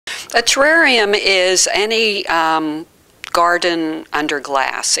A terrarium is any garden under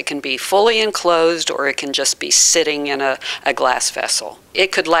glass. It can be fully enclosed or it can just be sitting in a glass vessel.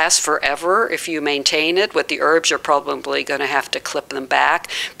 It could last forever if you maintain it. With the herbs, you're probably going to have to clip them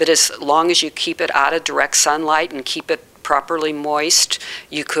back, but as long as you keep it out of direct sunlight and keep it properly moist,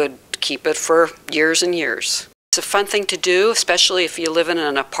 you could keep it for years and years. It's a fun thing to do, especially if you live in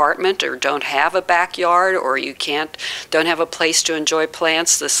an apartment or don't have a backyard or you don't have a place to enjoy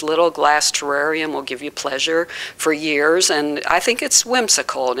plants. This little glass terrarium will give you pleasure for years, and I think it's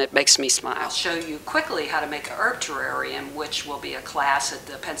whimsical and it makes me smile. I'll show you quickly how to make an herb terrarium, which will be a class at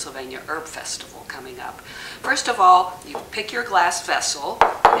the Pennsylvania Herb Festival coming up. First of all, you pick your glass vessel,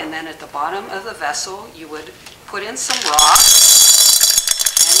 and then at the bottom of the vessel you would put in some rock,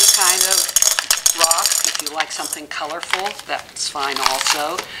 any kind of rock. If you like something colorful, that's fine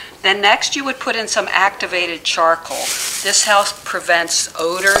also. Then next you would put in some activated charcoal. This prevents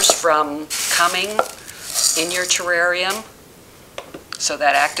odors from coming in your terrarium. So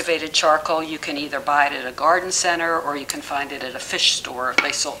that activated charcoal, you can either buy it at a garden center or you can find it at a fish store.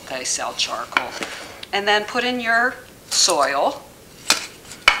 They sell charcoal. And then put in your soil,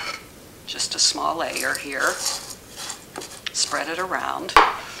 just a small layer here. Spread it around.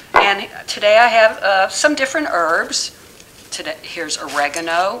 And today I have some different herbs. Here's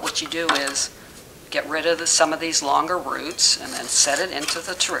oregano. What you do is get rid of some of these longer roots and then set it into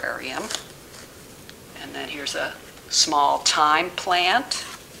the terrarium. And then here's a small thyme plant.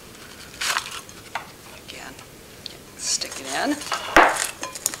 Again, stick it in.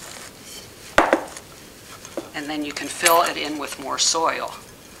 And then you can fill it in with more soil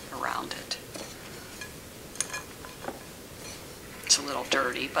around it. It's a little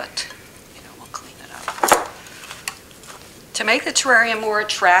dirty, but we'll clean it up. To make the terrarium more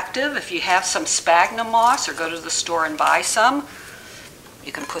attractive, if you have some sphagnum moss or go to the store and buy some,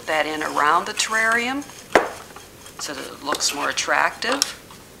 you can put that in around the terrarium so that it looks more attractive.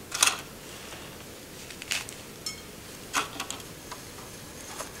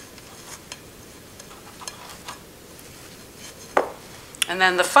 And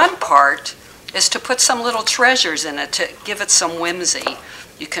then the fun part is to put some little treasures in it to give it some whimsy.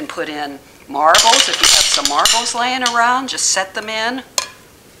 You can put in marbles. If you have some marbles laying around, just set them in.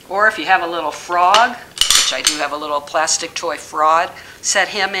 Or if you have a little frog, which I do have a little plastic toy frog, set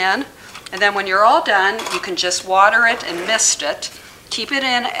him in. And then when you're all done, you can just water it and mist it. Keep it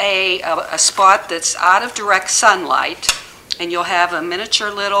in a spot that's out of direct sunlight, and you'll have a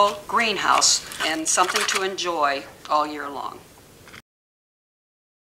miniature little greenhouse and something to enjoy all year long.